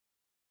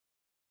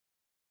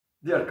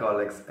Dear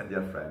colleagues and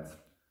dear friends,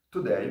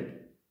 today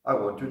I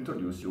want to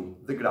introduce you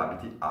the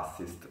gravity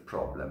assist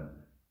problem.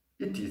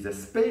 It is a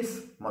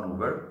space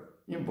maneuver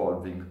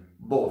involving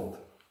both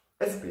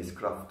a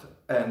spacecraft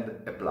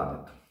and a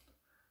planet.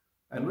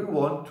 And we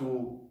want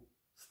to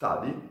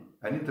study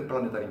an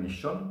interplanetary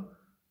mission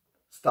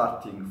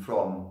starting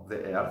from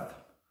the Earth,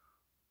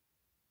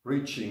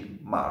 reaching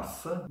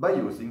Mars by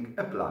using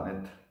a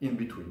planet in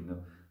between,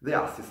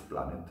 the assist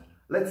planet,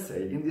 let's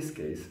say in this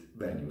case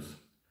Venus.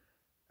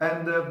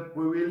 And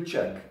we will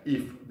check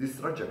if this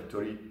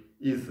trajectory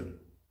is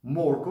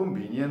more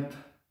convenient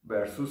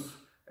versus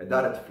a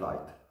direct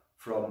flight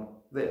from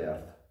the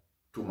Earth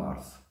to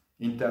Mars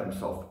in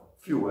terms of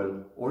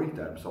fuel or in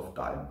terms of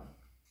time.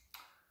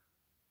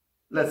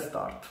 Let's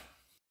start.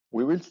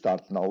 We will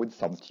start now with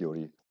some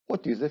theory.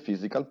 What is the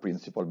physical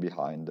principle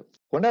behind?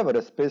 Whenever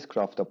a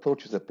spacecraft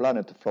approaches a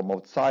planet from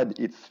outside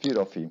its sphere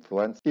of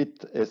influence,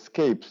 it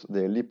escapes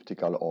the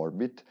elliptical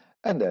orbit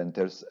and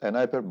enters an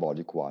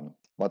hyperbolic one.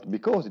 But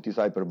because it is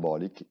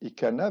hyperbolic, it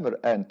can never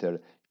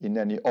enter in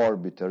any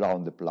orbit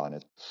around the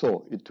planet,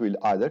 so it will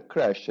either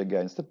crash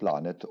against the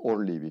planet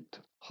or leave it.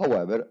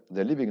 However,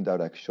 the leaving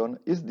direction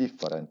is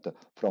different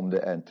from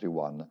the entry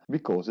one,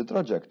 because the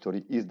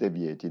trajectory is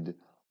deviated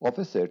of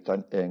a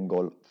certain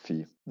angle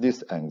phi,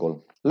 this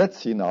angle. Let's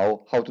see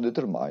now how to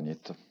determine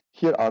it.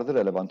 Here are the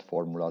relevant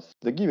formulas.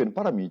 The given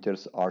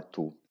parameters are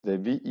two: the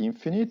v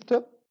infinite,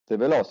 the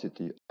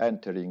velocity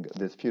entering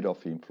the sphere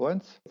of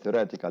influence,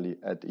 theoretically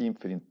at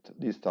infinite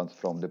distance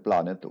from the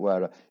planet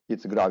where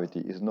its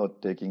gravity is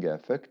not taking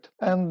effect,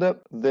 and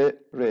the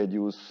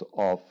radius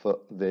of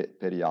the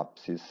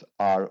periapsis,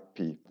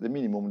 rp, the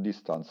minimum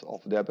distance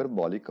of the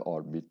hyperbolic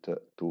orbit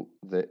to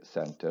the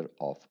center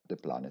of the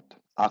planet.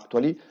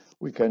 Actually,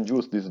 we can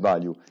use this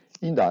value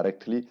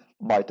indirectly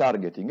by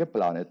targeting a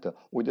planet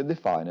with a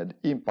defined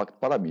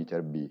impact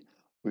parameter b.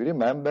 We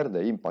remember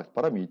the impact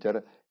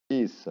parameter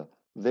is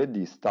the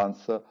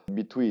distance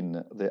between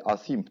the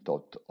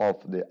asymptote of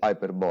the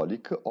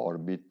hyperbolic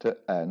orbit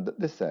and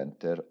the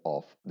center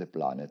of the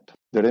planet.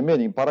 The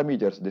remaining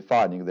parameters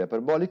defining the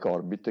hyperbolic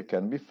orbit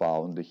can be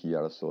found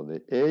here. So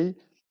the A,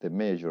 the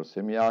major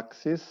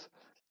semi-axis,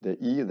 the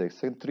E, the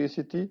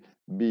eccentricity,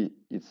 B,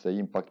 it's the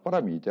impact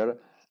parameter,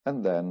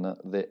 and then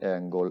the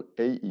angle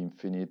A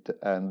infinite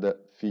and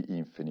phi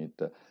infinite.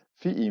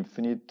 Phi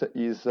infinite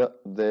is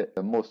the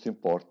most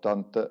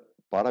important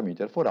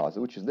parameter for us,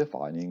 which is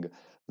defining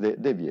the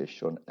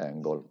deviation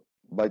angle.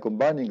 By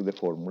combining the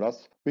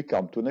formulas, we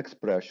come to an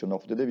expression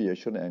of the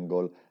deviation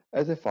angle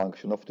as a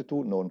function of the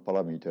two known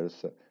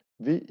parameters,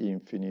 v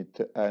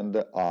infinite and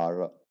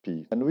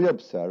rp. And we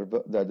observe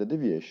that the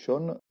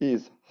deviation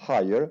is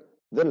higher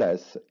the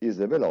less is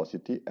the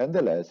velocity and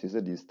the less is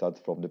the distance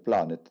from the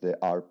planet, the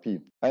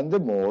rp. And the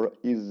more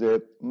is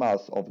the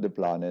mass of the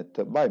planet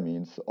by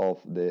means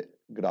of the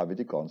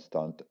gravity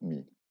constant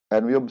m.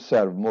 And we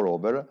observe,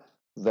 moreover,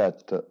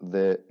 that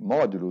the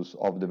modulus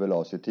of the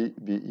velocity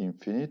v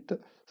infinite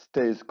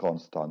stays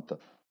constant,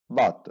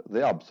 but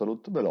the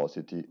absolute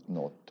velocity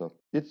not.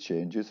 It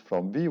changes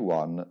from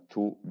v1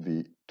 to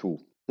v2.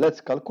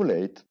 Let's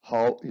calculate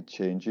how it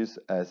changes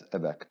as a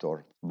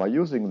vector. By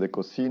using the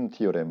cosine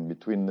theorem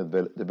between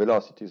the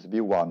velocities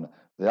v1,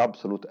 the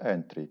absolute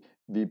entry,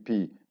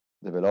 vp,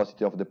 the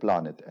velocity of the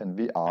planet, and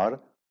vr,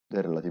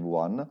 the relative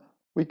one,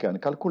 we can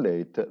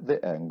calculate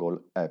the angle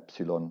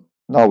epsilon.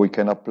 Now we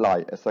can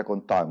apply a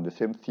second time the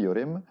same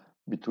theorem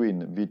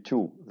between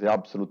v2, the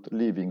absolute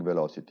leaving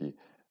velocity,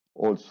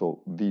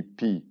 also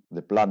vp,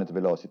 the planet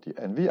velocity,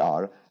 and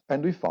vr,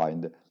 and we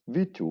find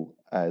v2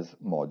 as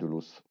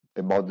modulus.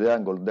 About the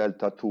angle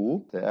delta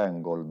 2, the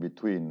angle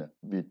between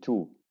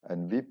v2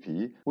 and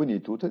vp, we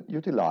need to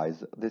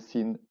utilize the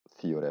sine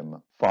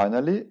theorem.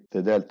 Finally,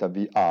 the delta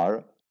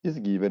vr is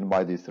given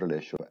by this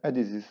relation, and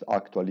this is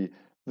actually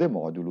the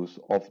modulus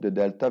of the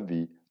delta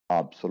v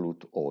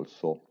absolute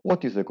also.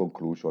 What is the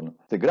conclusion?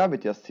 The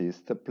gravity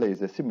assist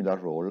plays a similar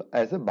role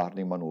as a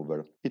burning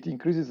maneuver. It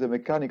increases the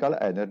mechanical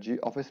energy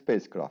of a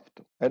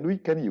spacecraft, and we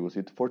can use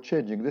it for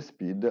changing the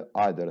speed,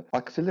 either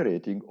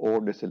accelerating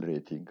or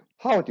decelerating.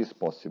 How it is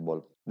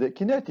possible? The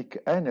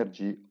kinetic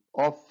energy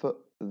of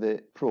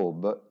the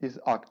probe is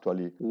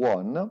actually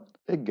 1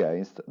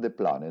 against the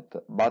planet,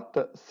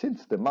 but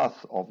since the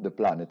mass of the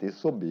planet is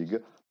so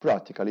big,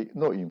 practically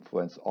no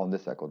influence on the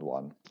second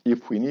one.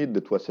 If we need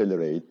to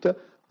accelerate,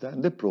 then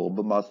the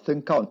probe must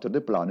encounter the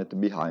planet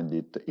behind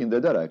it in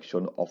the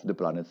direction of the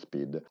planet's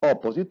speed.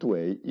 Opposite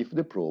way if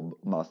the probe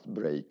must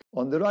brake.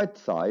 On the right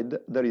side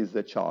there is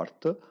a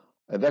chart,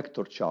 a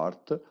vector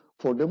chart,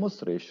 for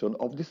demonstration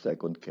of the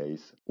second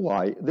case,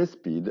 why the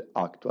speed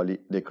actually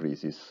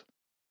decreases.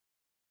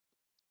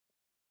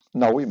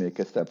 Now we make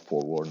a step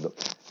forward.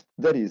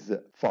 There is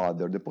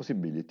further the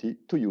possibility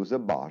to use a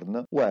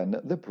burn when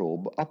the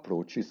probe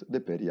approaches the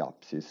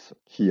periapsis,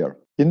 here.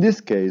 In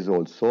this case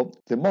also,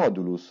 the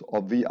modulus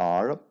of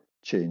Vr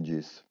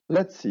changes.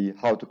 Let's see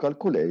how to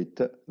calculate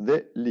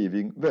the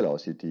leaving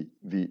velocity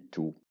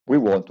V2. We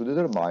want to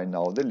determine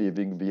now the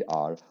leaving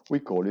Vr. We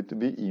call it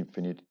V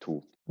infinite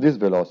 2. this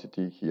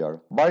velocity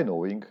here by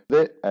knowing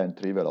the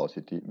entry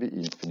velocity v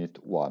infinite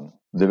 1.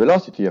 The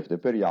velocity of the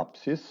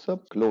periapsis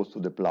close to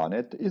the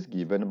planet is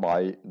given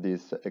by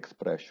this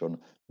expression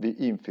v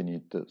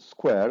infinite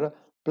square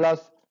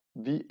plus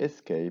v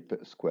escape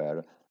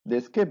square. The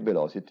escape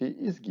velocity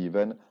is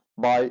given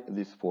by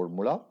this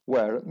formula,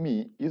 where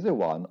m is the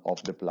one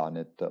of the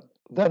planet.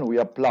 Then we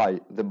apply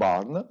the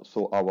Barn,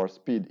 so our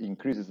speed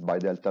increases by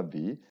delta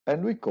v,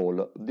 and we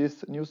call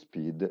this new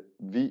speed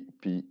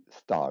Vp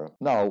star.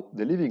 Now,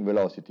 the leaving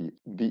velocity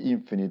v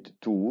infinite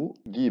 2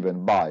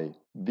 given by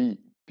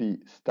Vp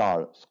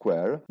star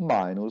square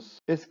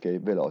minus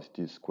escape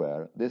velocity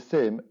square. The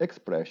same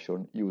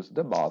expression used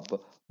above,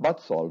 but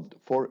solved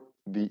for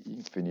v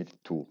infinite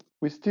 2.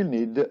 We still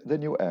need the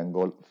new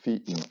angle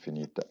phi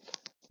infinite.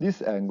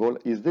 This angle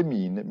is the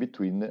mean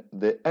between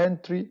the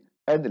entry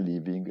and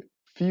leaving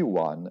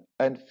phi1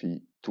 and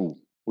phi2.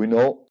 We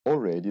know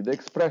already the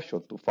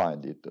expression to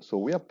find it, so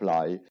we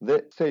apply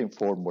the same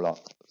formula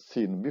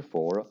seen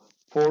before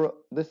for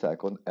the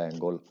second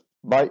angle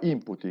by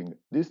inputting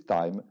this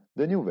time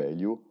the new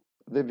value,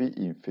 the v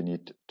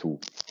infinite 2.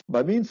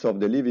 By means of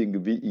the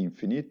leaving v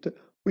infinite,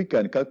 we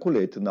can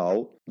calculate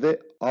now the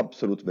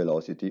absolute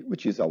velocity,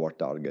 which is our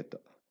target.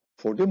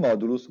 For the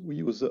modulus, we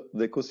use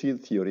the cosine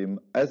theorem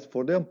as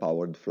for the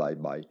unpowered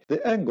flyby.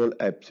 The angle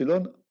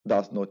epsilon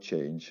does not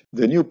change.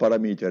 The new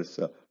parameters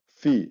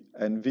phi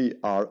and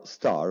vr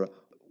star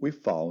we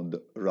found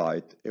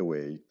right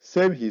away.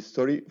 Same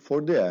history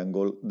for the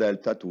angle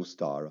delta 2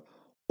 star.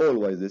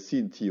 Always the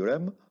sine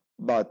theorem,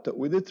 but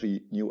with the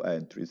three new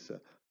entries.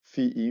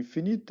 Phi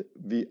infinite,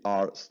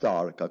 vr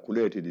star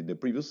calculated in the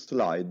previous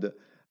slide,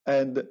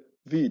 and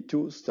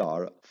v2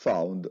 star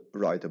found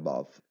right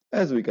above.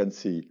 As we can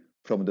see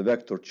from the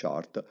vector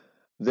chart,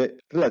 the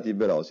relative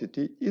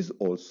velocity is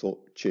also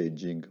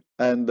changing,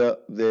 and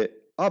the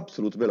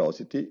absolute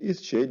velocity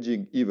is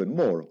changing even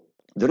more.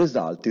 The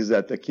result is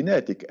that the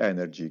kinetic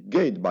energy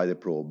gained by the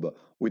probe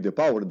with the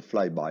powered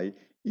flyby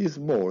is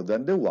more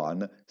than the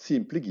one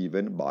simply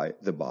given by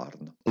the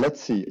Barn.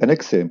 Let's see an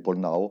example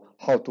now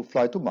how to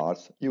fly to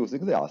Mars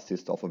using the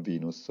assist of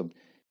Venus.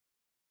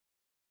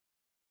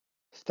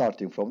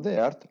 Starting from the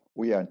Earth,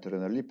 we enter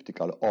an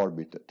elliptical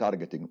orbit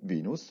targeting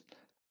Venus,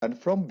 and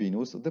from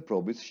Venus the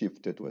probe is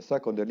shifted to a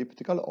second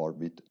elliptical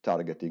orbit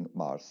targeting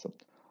Mars.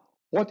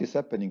 What is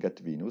happening at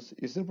Venus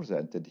is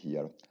represented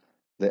here.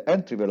 The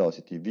entry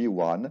velocity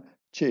v1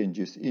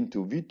 changes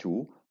into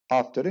v2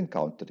 after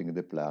encountering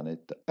the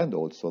planet, and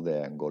also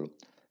the angle.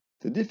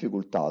 The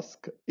difficult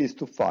task is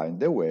to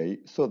find a way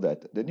so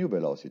that the new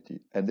velocity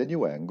and the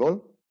new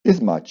angle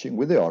is matching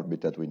with the orbit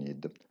that we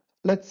need.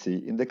 Let's see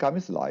in the coming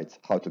slides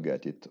how to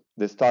get it.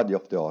 The study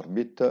of the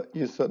orbit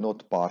is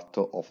not part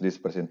of this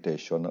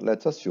presentation.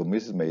 Let's assume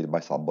it is made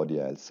by somebody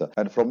else.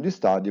 And from this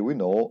study we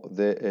know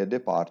the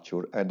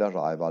departure and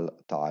arrival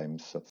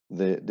times.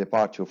 The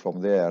departure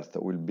from the Earth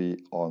will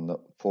be on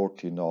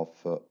 14th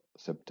of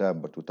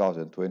September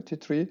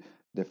 2023.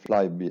 The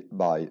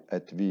flyby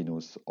at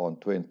Venus on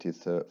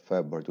 20th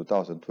February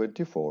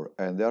 2024,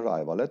 and the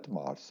arrival at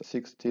Mars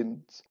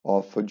 16th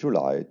of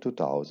July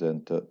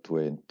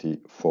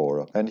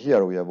 2024. And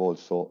here we have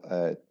also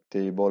a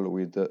table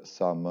with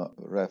some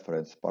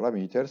reference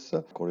parameters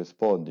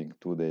corresponding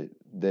to the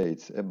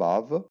dates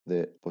above,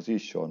 the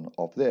position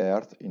of the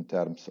Earth in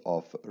terms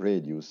of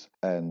radius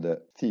and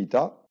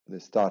theta, the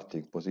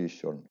starting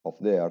position of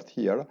the Earth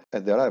here,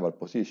 and the arrival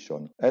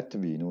position at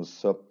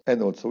Venus,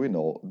 and also we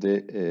know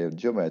the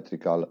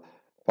geometrical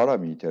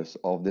parameters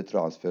of the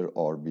transfer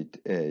orbit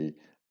A,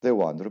 the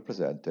one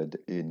represented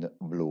in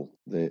blue,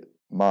 the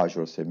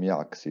major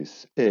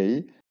semi-axis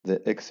A,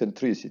 the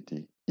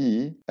eccentricity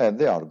E, and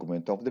the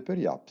argument of the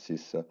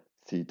periapsis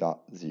theta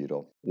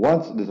 0.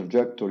 Once the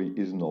trajectory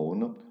is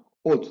known,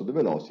 also the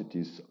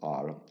velocities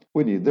are.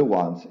 We need the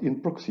ones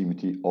in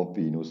proximity of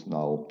Venus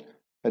now,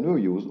 and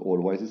we use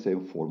always the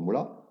same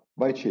formula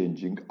by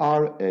changing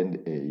r and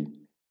a.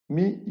 M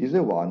is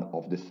the one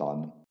of the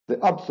Sun.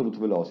 The absolute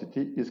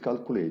velocity is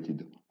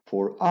calculated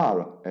for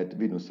r at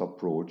Venus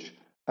approach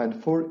and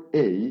for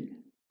a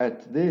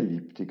at the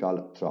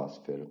elliptical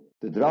transfer.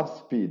 The draft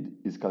speed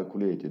is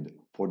calculated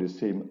for the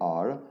same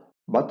r,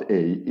 but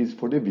a is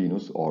for the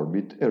Venus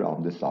orbit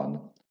around the Sun,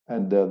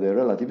 and the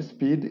relative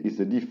speed is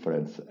the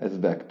difference as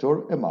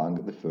vector among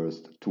the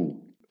first two.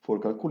 For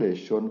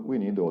calculation we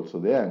need also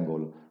the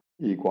angle,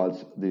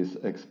 equals this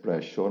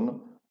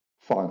expression,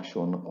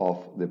 function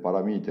of the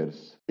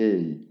parameters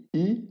a,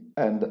 e,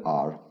 and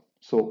r.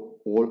 So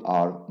all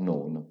are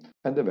known.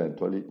 And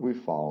eventually we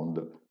found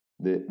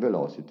the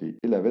velocity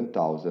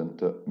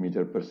 11,000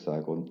 meters per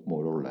second,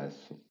 more or less.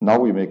 Now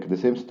we make the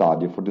same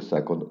study for the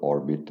second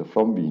orbit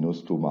from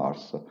Venus to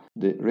Mars.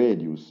 The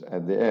radius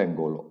and the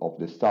angle of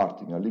the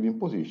starting and leaving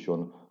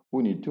position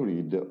we need to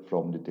read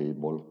from the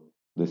table.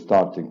 The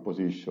starting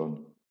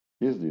position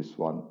is this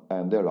one,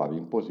 and the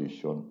arriving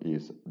position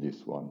is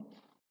this one.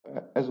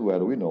 As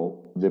well, we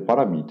know the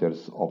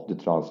parameters of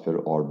the transfer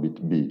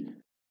orbit B.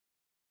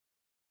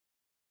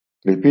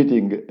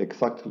 Repeating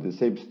exactly the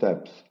same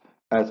steps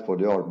as for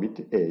the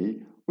orbit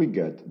A, we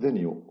get the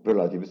new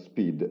relative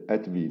speed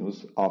at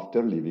Venus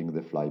after leaving the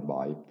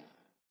flyby.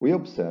 We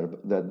observe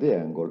that the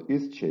angle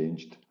is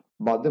changed,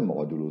 but the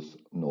modulus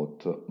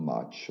not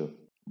much.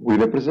 We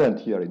represent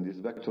here in this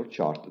vector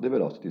chart the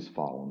velocities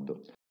found.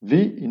 V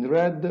in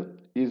red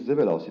is the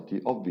velocity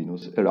of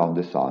Venus around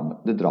the Sun,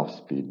 the draft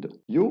speed.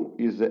 U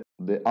is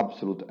the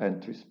absolute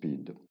entry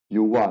speed.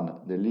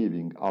 U1 the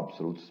leaving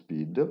absolute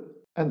speed,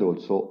 and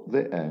also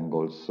the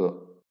angles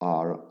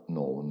are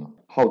known.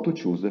 How to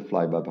choose the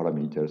flyby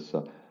parameters?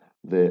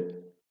 The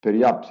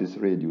periapsis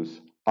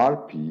radius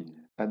Rp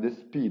and the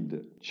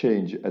speed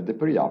change at the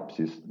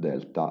periapsis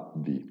delta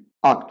V.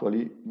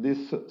 Actually,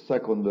 this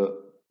second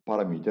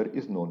parameter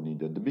is not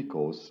needed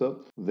because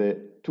the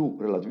two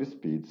relative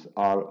speeds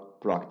are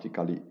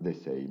practically the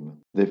same.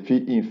 The phi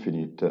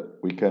infinite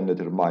we can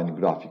determine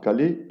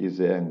graphically is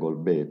the angle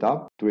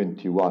beta,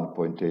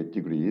 21.8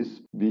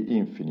 degrees. V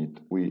infinite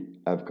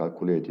we have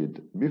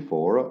calculated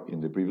before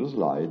in the previous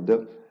slide,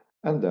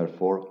 and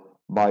therefore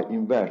by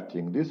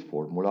inverting this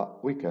formula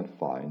we can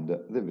find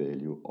the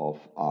value of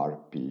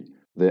Rp.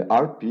 The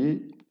Rp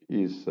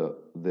is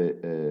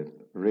the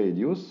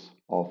radius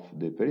of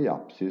the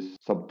periapsis.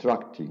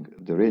 Subtracting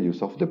the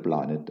radius of the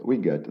planet, we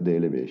get the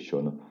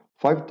elevation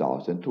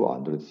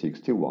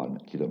 5,261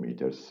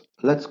 kilometers.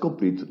 Let's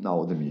complete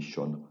now the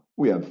mission.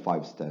 We have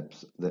 5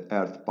 steps: the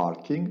Earth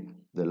parking,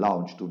 the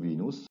launch to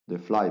Venus, the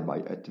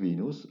flyby at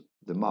Venus,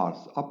 the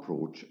Mars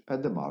approach,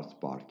 and the Mars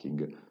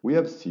parking. We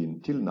have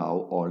seen till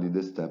now only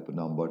the step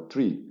number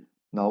 3.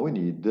 Now we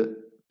need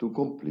to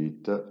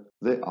complete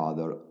the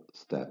other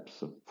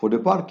steps. For the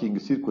parking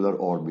circular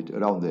orbit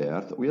around the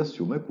Earth, we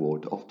assume a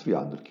quote of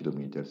 300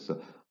 kilometers.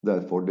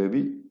 Therefore, the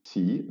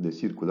Vc, the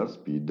circular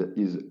speed,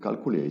 is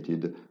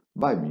calculated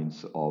by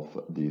means of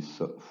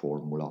this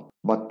formula.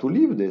 But to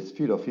leave the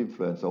sphere of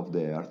influence of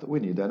the Earth,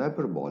 we need an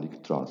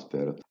hyperbolic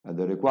transfer, and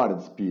the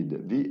required speed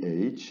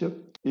Vh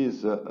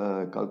is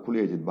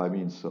calculated by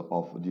means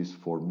of this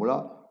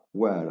formula,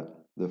 where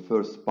the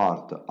first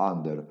part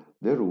under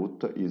the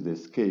root is the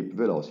escape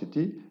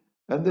velocity,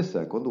 and the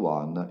second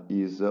one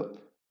is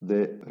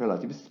the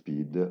relative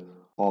speed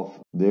of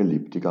the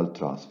elliptical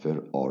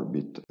transfer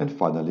orbit. And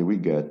finally we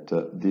get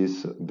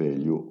this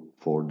value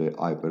for the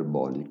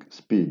hyperbolic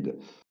speed.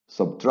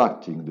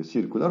 Subtracting the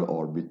circular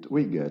orbit,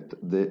 we get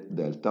the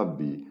delta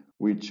V,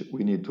 which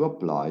we need to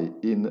apply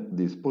in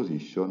this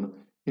position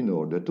in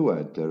order to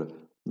enter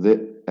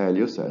the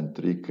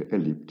heliocentric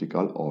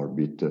elliptical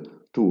orbit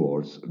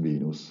towards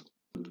Venus.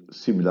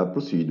 Similar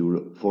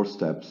procedure for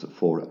steps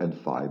 4 and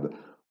 5.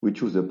 We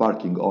choose a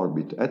parking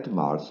orbit at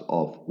Mars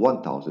of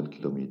 1000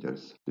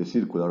 kilometers. The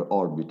circular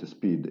orbit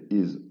speed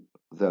is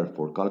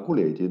therefore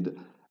calculated,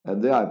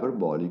 and the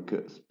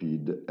hyperbolic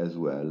speed as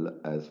well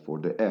as for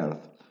the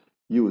Earth,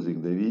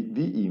 using the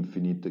V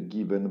infinite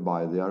given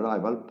by the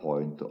arrival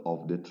point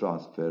of the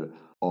transfer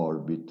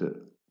orbit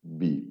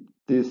B.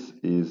 This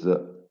is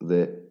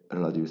the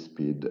relative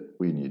speed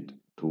we need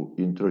to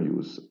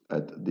introduce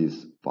at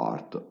this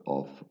part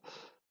of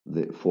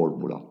the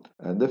formula.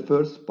 And the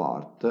first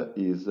part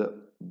is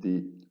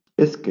the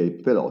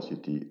escape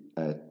velocity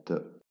at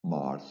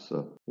Mars.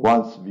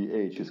 Once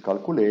Vh is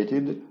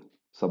calculated,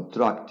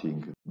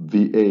 subtracting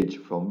Vh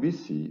from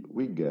Vc,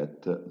 we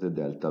get the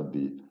delta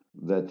V.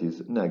 That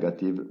is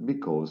negative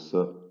because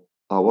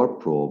our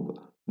probe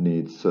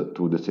needs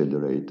to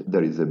decelerate.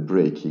 There is a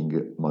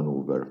braking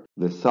maneuver.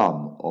 The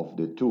sum of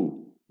the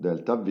two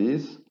delta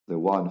V's, the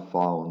one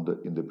found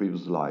in the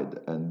previous slide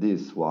and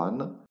this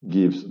one,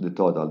 gives the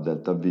total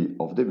delta V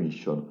of the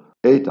mission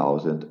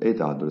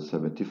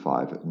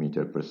 8,875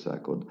 meters per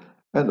second,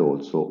 and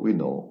also we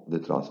know the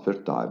transfer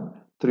time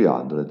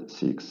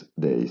 306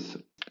 days.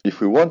 If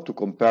we want to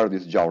compare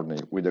this journey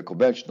with a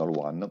conventional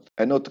one,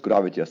 and not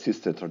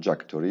gravity-assisted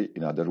trajectory,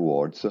 in other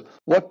words,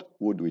 what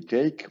would we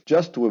take?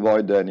 Just to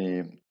avoid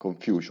any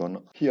confusion,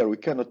 here we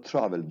cannot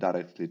travel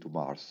directly to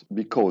Mars,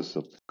 because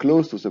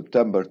close to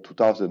September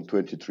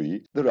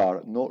 2023, there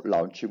are no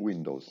launching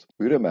windows.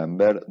 We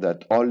remember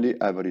that only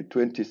every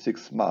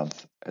 26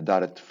 months a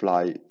direct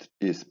flight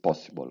is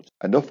possible,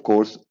 and of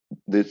course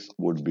this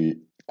would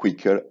be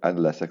quicker and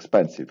less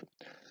expensive.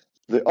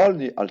 The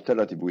only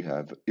alternative we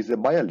have is a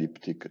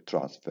bi-elliptic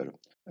transfer,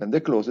 and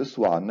the closest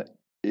one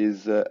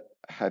is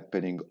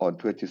happening on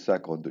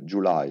 22nd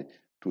July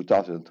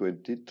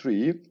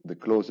 2023, the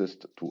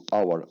closest to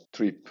our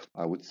trip,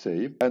 I would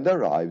say, and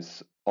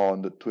arrives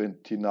on the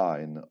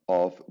 29th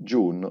of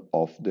June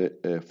of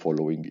the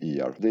following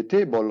year. The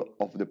table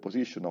of the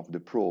position of the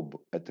probe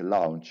at the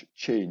launch,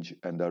 change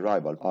and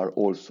arrival are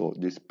also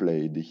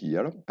displayed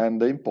here,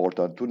 and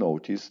important to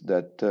notice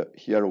that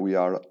here we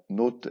are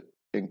not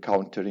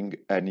encountering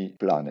any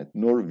planet,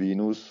 nor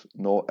Venus,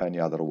 nor any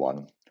other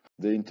one.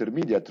 The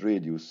intermediate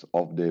radius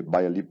of the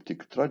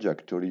bi-elliptic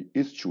trajectory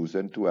is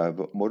chosen to have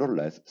more or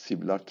less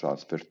similar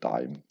transfer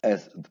time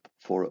as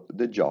for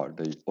the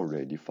journey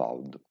already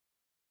found.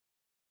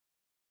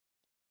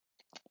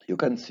 You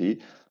can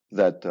see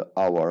that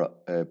our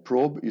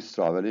probe is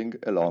traveling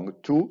along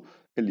two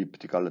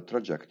elliptical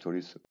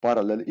trajectories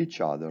parallel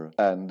each other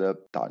and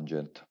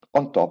tangent.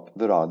 On top,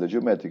 there are the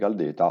geometrical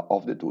data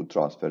of the two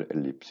transfer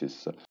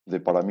ellipses. The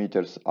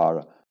parameters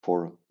are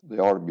for the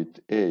orbit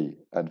A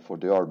and for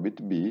the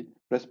orbit B,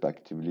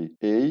 respectively.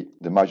 A,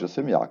 the major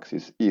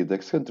semi-axis, is the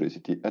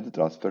eccentricity and the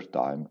transfer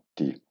time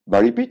t. By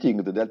repeating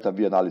the delta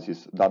V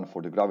analysis done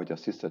for the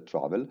gravity-assisted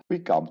travel, we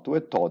come to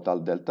a total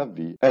delta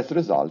V as a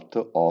result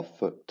of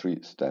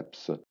 3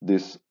 steps.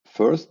 This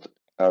first,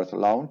 Earth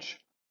launch,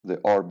 the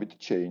orbit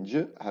change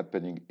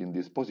happening in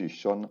this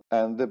position,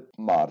 and the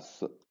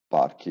Mars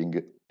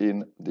parking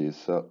in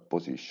this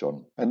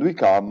position. And we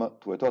come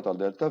to a total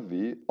delta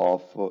V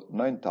of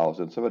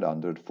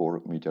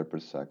 9,704 meters per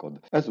second.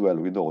 As well,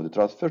 we know the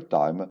transfer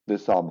time, the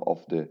sum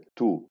of the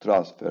two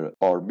transfer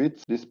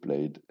orbits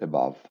displayed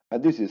above.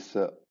 And this is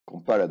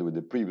compared with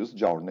the previous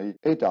journey,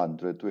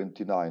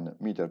 829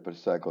 meters per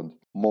second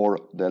more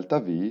delta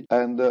V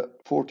and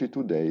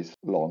 42 days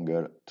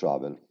longer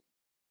travel.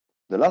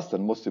 The last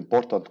and most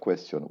important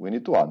question we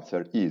need to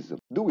answer is,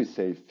 do we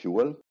save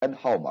fuel and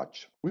how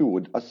much? We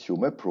would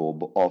assume a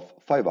probe of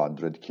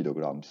 500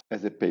 kilograms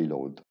as a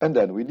payload, and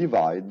then we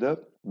divide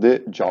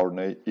the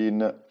journey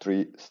in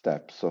 3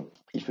 steps.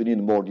 If you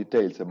need more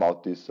details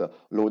about this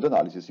load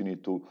analysis, you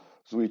need to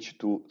switch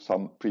to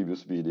some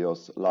previous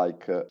videos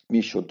like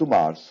Mission to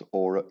Mars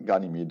or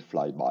Ganymede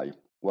Flyby,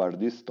 where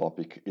this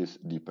topic is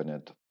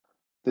deepened.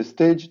 The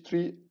stage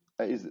 3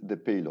 is the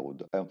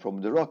payload, and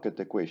from the rocket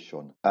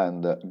equation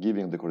and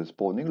giving the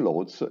corresponding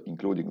loads,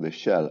 including the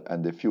shell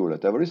and the fuel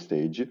at every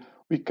stage,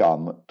 we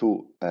come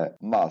to a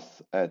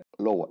mass at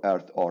low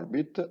Earth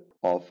orbit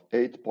of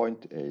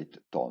 8.8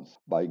 tons.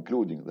 By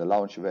including the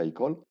launch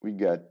vehicle, we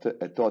get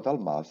a total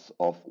mass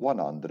of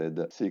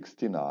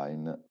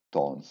 169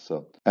 tons.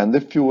 And the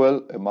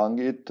fuel among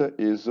it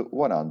is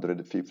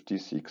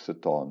 156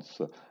 tons,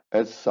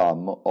 as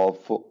sum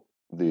of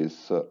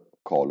this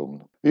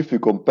column. If we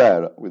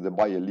compare with the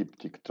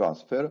bi-elliptic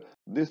transfer,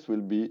 this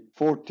will be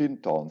 14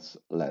 tons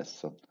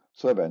less.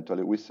 So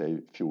eventually we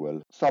save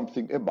fuel,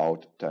 something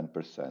about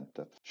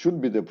 10%. Should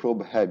be the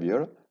probe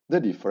heavier, the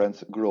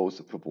difference grows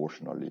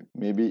proportionally.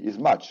 Maybe is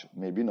much,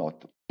 maybe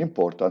not.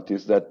 Important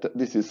is that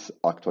this is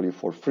actually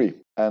for free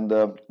and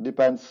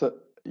depends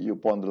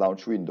upon the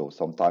launch window.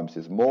 Sometimes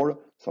it's more,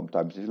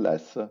 sometimes it's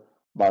less,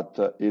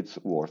 but it's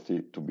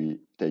worthy to be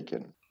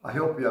taken. I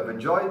hope you have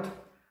enjoyed.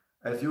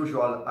 As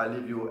usual, I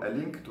leave you a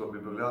link to a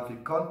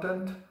bibliographic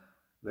content.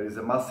 There is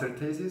a master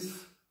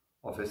thesis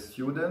of a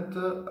student.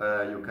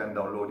 You can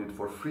download it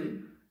for free,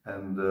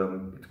 and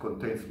it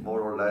contains more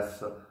or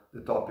less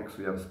the topics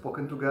we have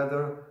spoken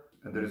together.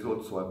 And there is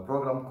also a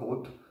program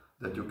code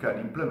that you can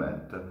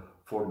implement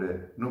for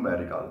the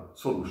numerical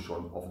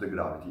solution of the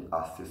gravity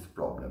assist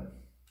problem.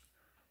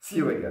 See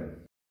you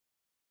again.